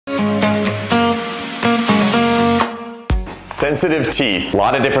Sensitive teeth, a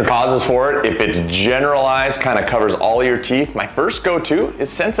lot of different causes for it. If it's generalized, kind of covers all of your teeth, my first go-to is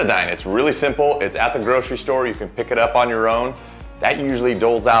Sensodyne. It's really simple. It's at the grocery store. You can pick it up on your own. That usually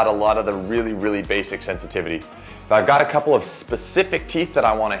doles out a lot of the really basic sensitivity. If I've got a couple of specific teeth that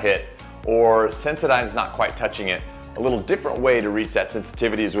I want to hit, or Sensodyne's not quite touching it, a little different way to reach that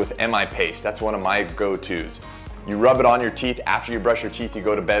sensitivity is with MI paste. That's one of my go-tos. You rub it on your teeth after you brush your teeth, you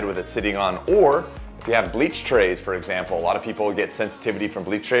go to bed with it sitting on, or if you have bleach trays, for example, a lot of people get sensitivity from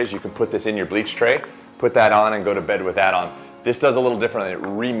bleach trays. You can put this in your bleach tray, put that on and go to bed with that on. This does a little different. It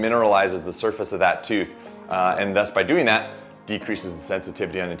remineralizes the surface of that tooth, and thus by doing that, decreases the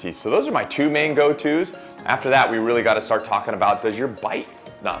sensitivity on the teeth. So those are my two main go-tos. After that, we really got to start talking about, does your bite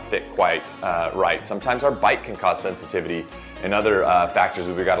not fit quite right? Sometimes our bite can cause sensitivity and other factors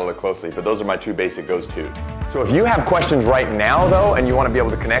that we got to look closely, but those are my two basic go-tos. So if you have questions right now though, and you want to be able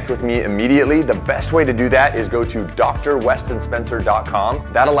to connect with me immediately, the best way to do that is go to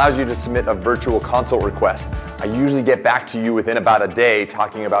drwestonspencer.com. That allows you to submit a virtual consult request. I usually get back to you within about a day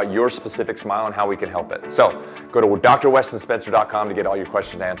talking about your specific smile and how we can help it. So go to drwestonspencer.com to get all your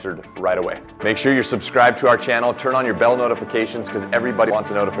questions answered right away. Make sure you're subscribed to our channel, turn on your bell notifications because everybody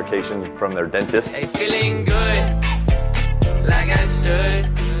wants a notification from their dentist. Hey, feeling good, like I should.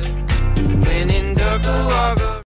 When in dark, walk